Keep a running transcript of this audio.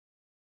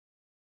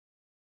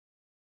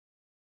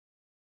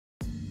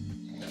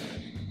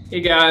Hey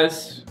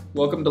guys,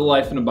 welcome to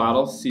Life in a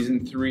Bottle,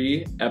 Season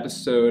 3,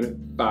 Episode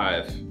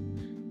 5.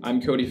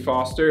 I'm Cody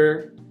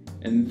Foster,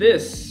 and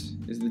this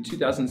is the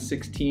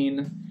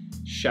 2016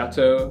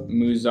 Chateau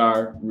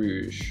Musar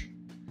Rouge.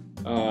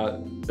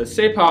 The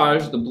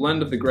cépage, the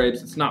blend of the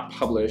grapes, it's not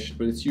published,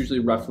 but it's usually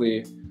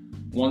roughly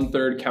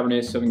 1/3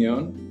 Cabernet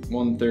Sauvignon,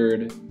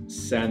 1/3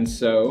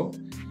 Cinsault,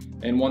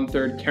 and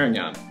 1/3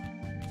 Carignan.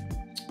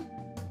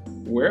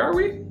 Where are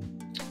we?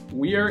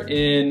 We are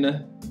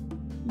in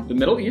the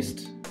Middle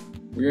East.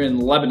 We're in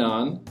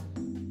Lebanon,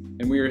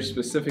 and we are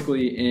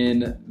specifically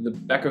in the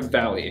Bekaa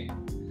Valley.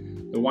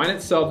 The wine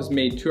itself is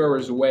made 2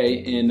 hours away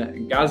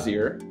in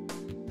Gazir,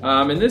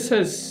 and this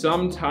has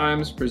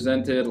sometimes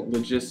presented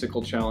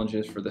logistical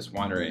challenges for this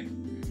winery.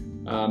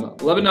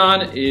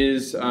 Lebanon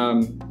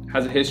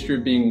has a history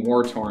of being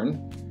war-torn,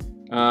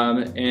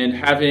 and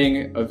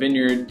having a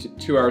vineyard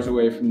 2 hours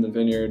away from the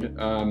vineyard,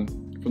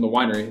 from the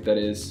winery, that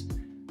is,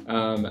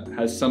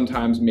 has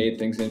sometimes made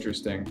things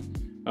interesting.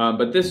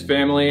 But this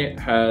family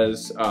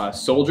has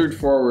soldiered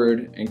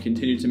forward and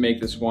continued to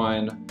make this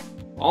wine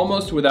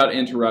almost without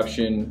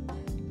interruption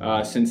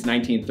since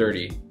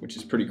 1930, which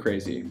is pretty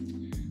crazy.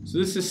 So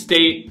this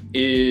estate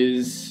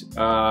is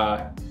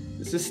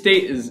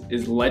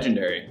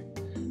legendary.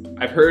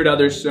 I've heard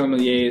other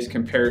sommeliers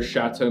compare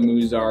Chateau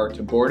Musar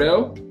to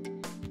Bordeaux,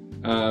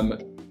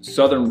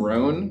 Southern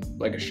Rhone,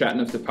 like a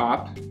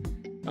Châteauneuf-du-Pape,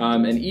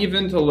 and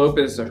even to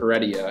Lopez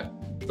Heredia,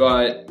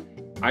 but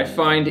I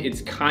find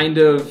it's kind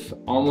of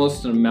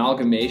almost an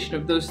amalgamation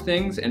of those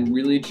things and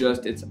really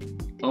just its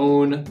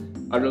own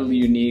utterly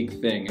unique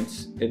thing.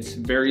 It's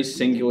very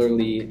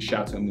singularly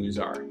Chateau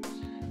Musar.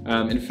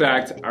 In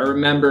fact, I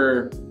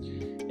remember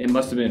it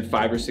must have been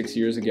 5 or 6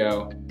 years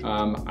ago.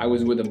 I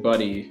was with a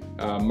buddy,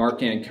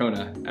 Mark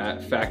Ancona,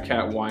 at Fat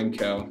Cat Wine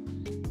Co.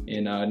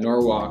 in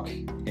Norwalk,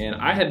 and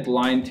I had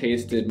blind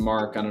tasted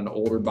Mark on an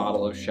older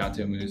bottle of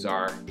Chateau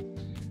Musar.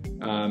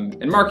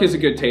 And Mark is a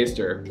good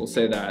taster, we'll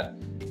say that.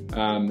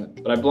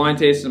 But I blind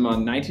tasted him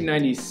on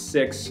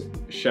 1996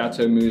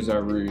 Chateau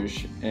Musar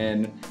Rouge,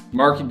 and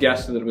Mark had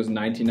guessed that it was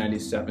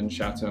 1997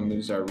 Chateau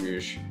Musar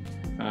Rouge,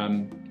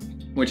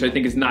 which I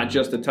think is not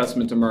just a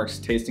testament to Mark's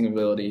tasting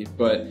ability,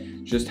 but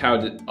just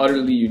how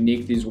utterly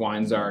unique these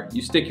wines are.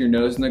 You stick your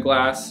nose in the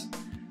glass,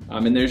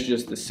 and there's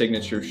just the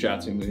signature of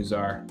Chateau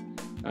Musar.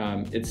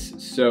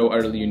 It's so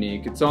utterly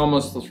unique. It's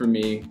almost, for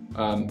me,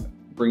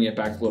 bringing it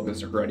back to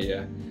Lopez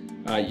Heredia.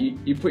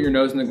 You put your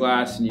nose in the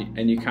glass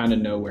and you kind of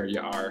know where you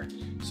are.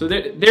 So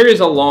there is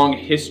a long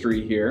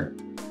history here.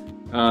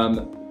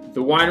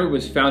 The winery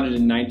was founded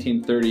in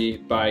 1930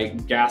 by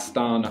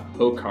Gaston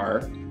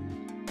Hocquart.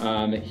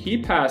 He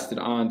passed it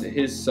on to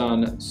his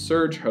son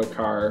Serge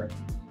Hocquart,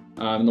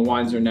 and the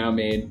wines are now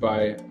made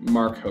by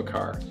Marc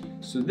Hocquart.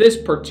 So this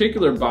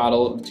particular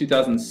bottle of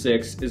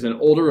 2006 is an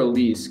older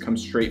release,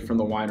 comes straight from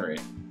the winery,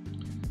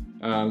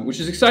 which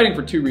is exciting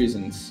for 2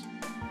 reasons.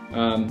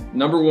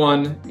 Number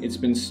one, it's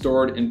been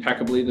stored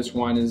impeccably. This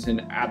wine is in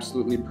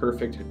absolutely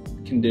perfect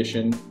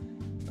condition.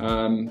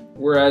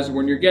 Whereas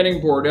when you're getting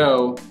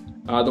Bordeaux,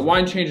 the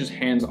wine changes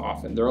hands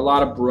often. There are a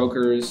lot of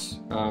brokers,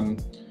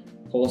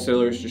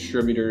 wholesalers,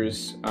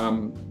 distributors.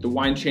 The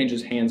wine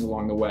changes hands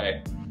along the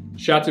way.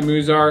 Chateau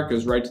Musar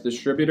goes right to the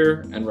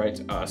distributor and right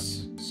to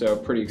us. So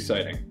pretty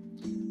exciting.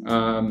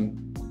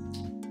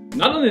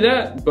 Not only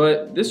that,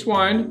 but this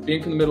wine,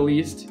 being from the Middle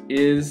East,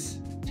 is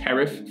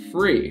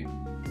tariff-free.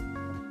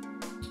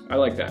 I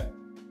like that.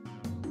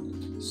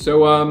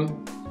 So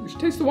we should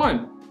taste the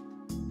wine.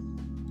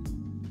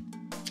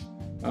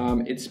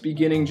 It's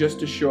beginning just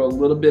to show a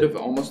little bit of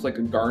almost like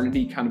a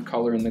garnety kind of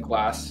color in the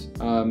glass.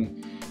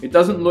 It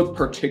doesn't look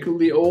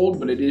particularly old,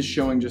 but it is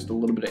showing just a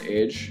little bit of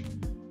age.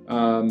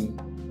 On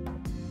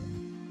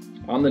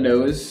the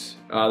nose,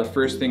 the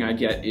first thing I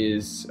get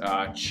is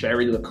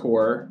cherry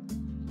liqueur.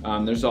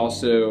 There's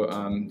also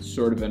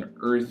sort of an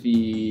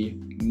earthy,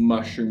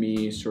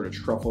 mushroomy sort of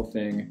truffle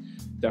thing.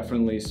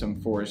 Definitely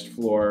some forest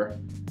floor,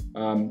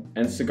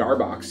 and cigar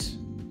box.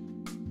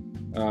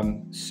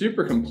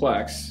 Super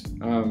complex.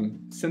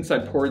 Since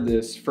I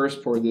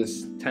first poured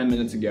this 10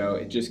 minutes ago,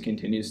 it just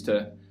continues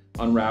to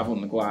unravel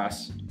in the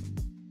glass.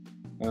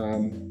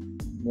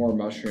 More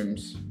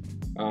mushrooms.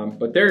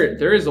 But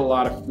there is a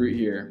lot of fruit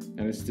here,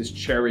 and it's this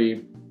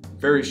cherry,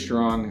 very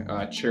strong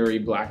cherry,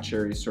 black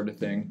cherry sort of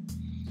thing.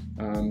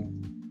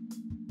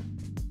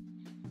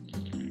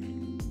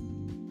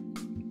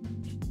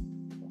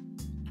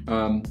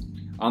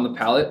 On the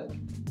palate,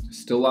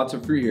 still lots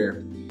of fruit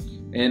here.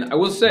 And I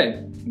will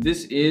say,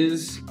 this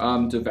is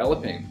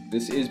developing.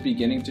 This is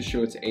beginning to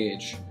show its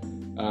age.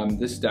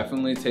 This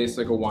definitely tastes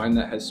like a wine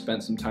that has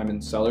spent some time in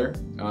cellar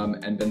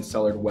and been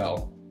cellared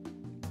well.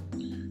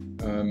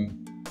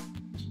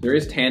 There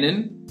is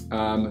tannin,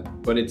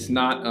 but it's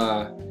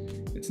not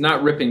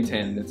ripping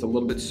tannin. It's a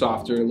little bit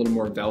softer, a little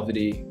more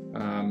velvety.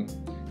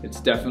 It's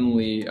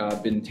definitely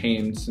been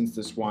tamed since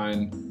this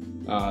wine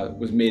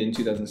was made in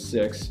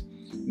 2006.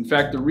 In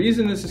fact, the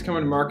reason this is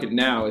coming to market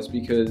now is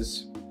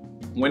because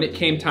when it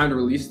came time to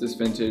release this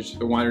vintage,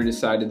 the winery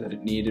decided that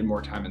it needed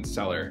more time in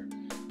cellar.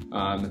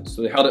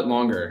 So they held it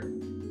longer.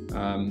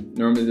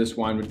 Normally this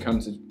wine would come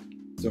to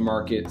the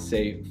market,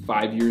 say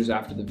 5 years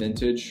after the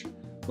vintage.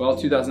 Well,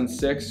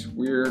 2006,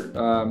 we're,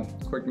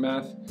 quick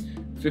math,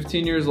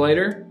 15 years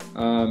later,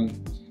 and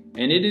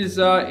it's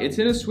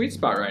in a sweet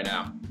spot right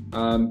now.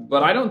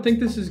 But I don't think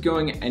this is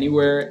going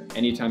anywhere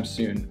anytime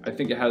soon. I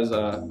think it has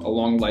a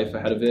long life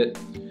ahead of it.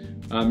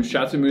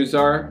 Chateau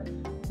Musar,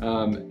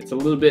 it's a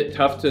little bit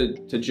tough to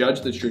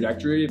judge the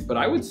trajectory, but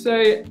I would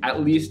say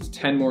at least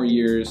 10 more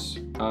years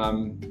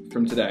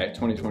from today,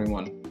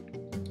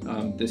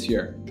 2021, this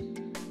year.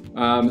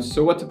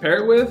 So what to pair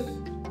it with?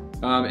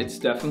 It's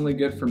definitely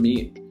good for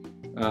meat.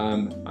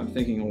 I'm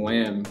thinking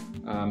lamb,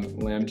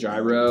 lamb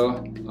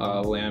gyro,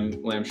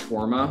 lamb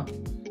shawarma.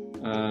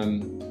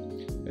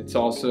 It's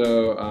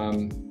also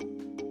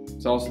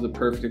the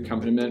perfect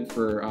accompaniment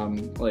for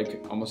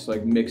almost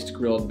like mixed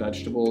grilled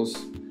vegetables.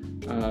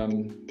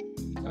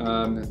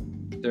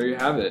 There you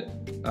have it.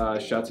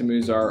 Chateau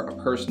Musar, a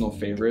personal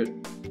favorite.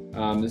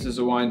 This is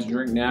a wine to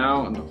drink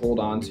now and to hold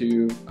on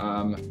to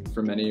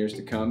for many years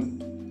to come.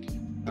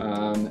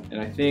 And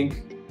I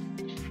think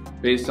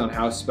based on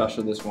how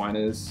special this wine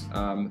is,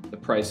 the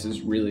price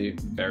is really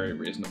very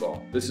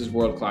reasonable. This is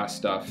world-class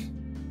stuff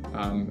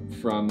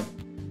from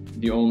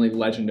the only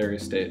legendary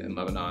estate in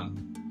Lebanon.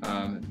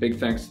 Big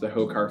thanks to the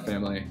Hokar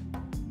family.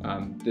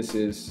 This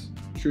is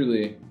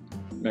truly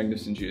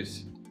magnificent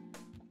juice.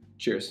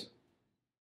 Cheers.